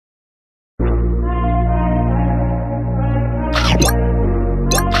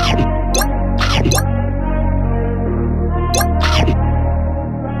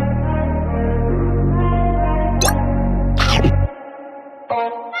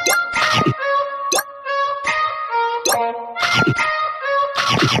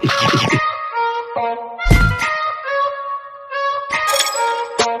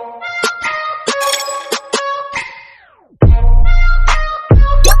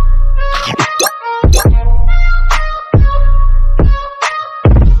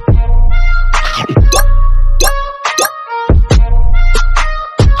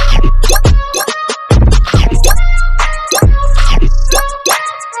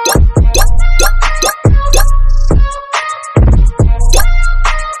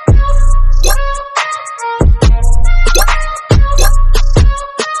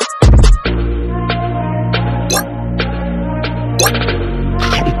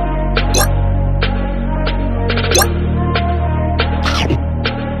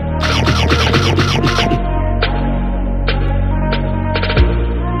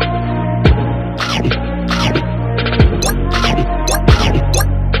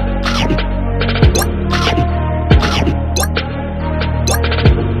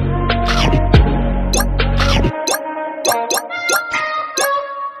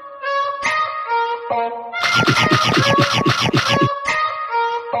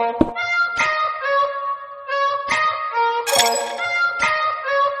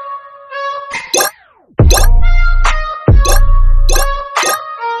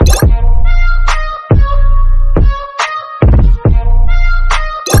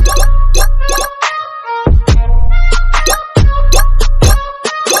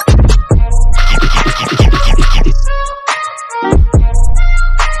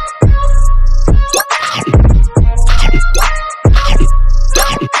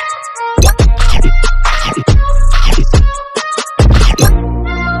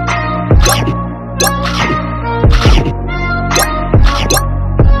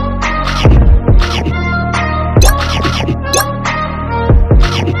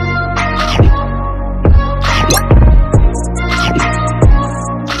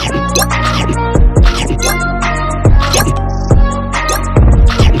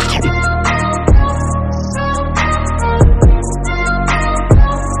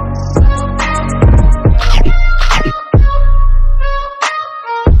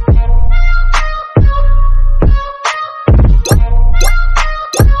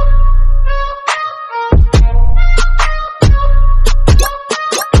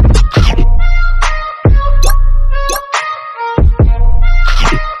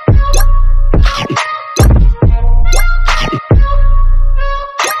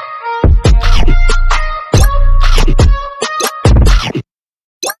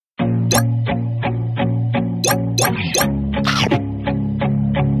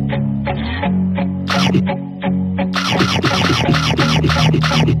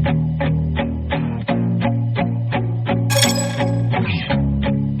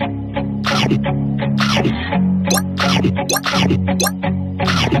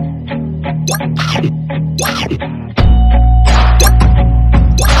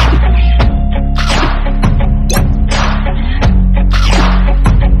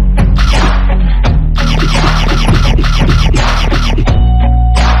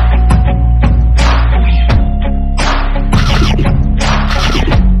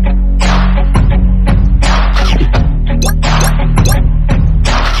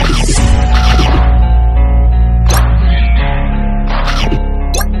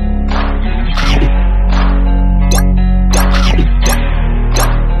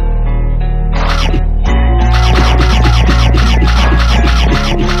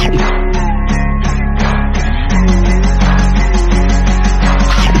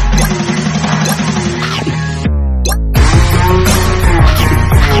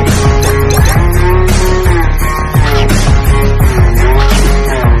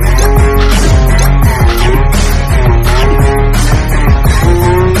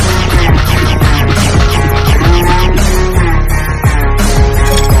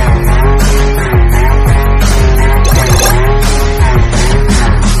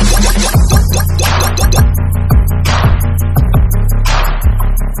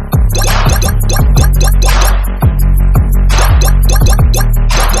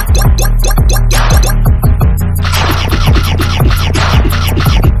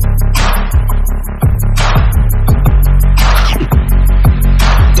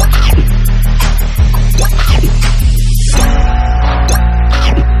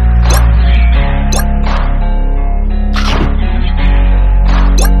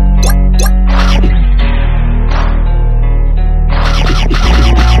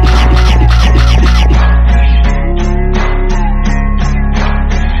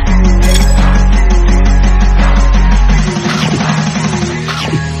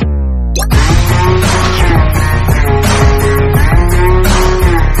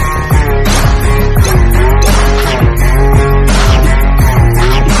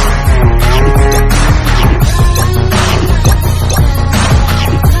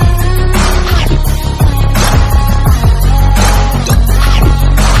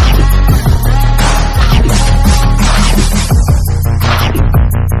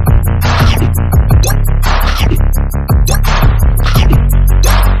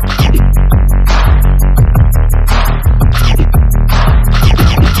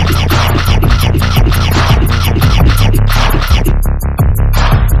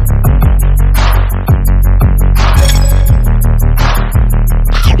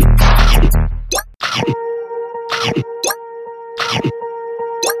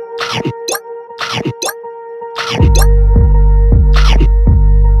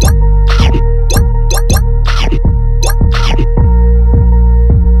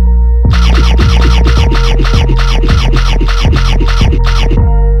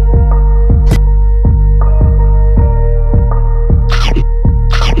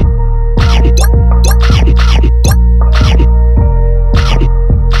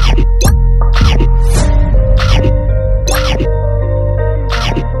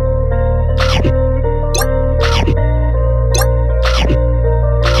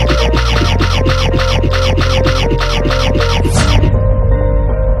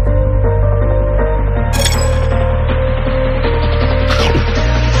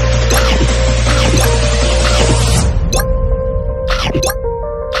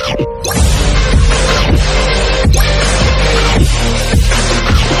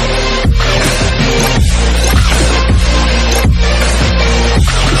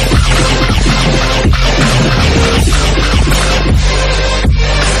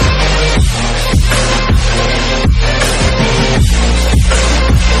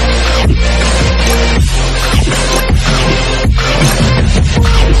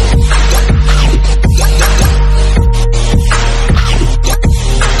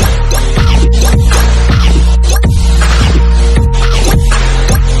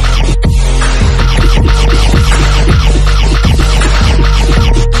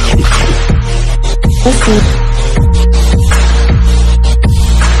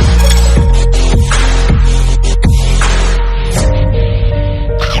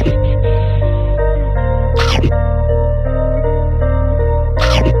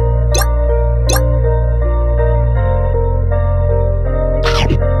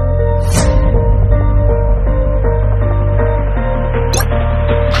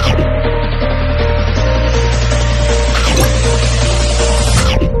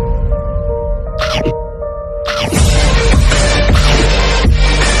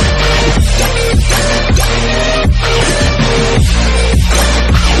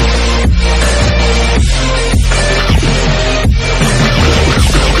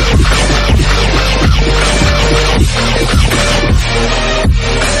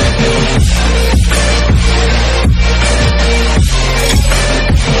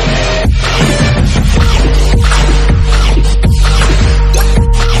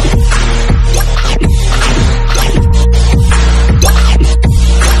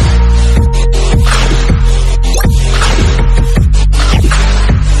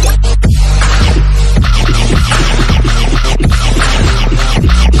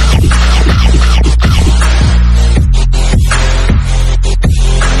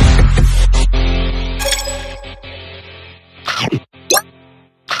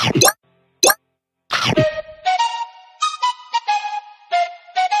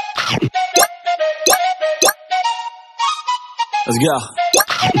Let's go.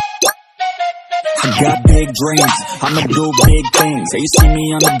 I got big dreams, I'ma do big things. Yeah, you see me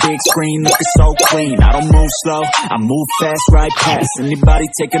on the big screen, looking so clean. I don't move slow, I move fast, right past anybody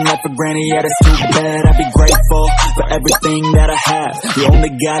taking life for granted. Yeah, that's too bad. I'd be grateful for everything that I have. You only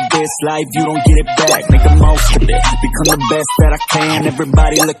got this life, you don't get it back. Make the most of it, become the best that I can.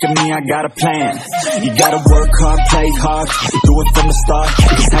 Everybody look at me, I got a plan. You gotta work hard, play hard, do it from the start.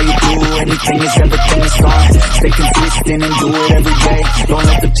 Cause how you do anything is everything to start. Stay consistent and do it every day. Don't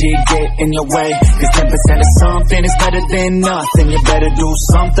let the jig get in your way. Cause 10% of something is better than nothing. You better do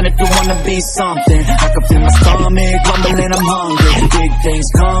something if you wanna be something. I can feel my stomach rumbling, I'm hungry. Big things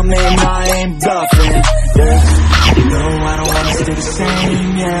coming, I ain't bluffing. Yeah, no, I don't wanna stay the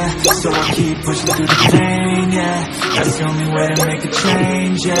same, yeah. So I keep pushing through the pain, yeah. That's the only way to make a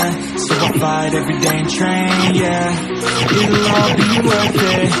change, yeah. So I fight every day and train, yeah. It'll all be worth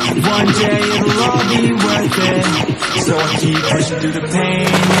it. One day it'll all be worth it. So I keep pushing through the pain,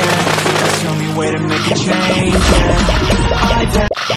 yeah. That's the only way to make a change, yeah.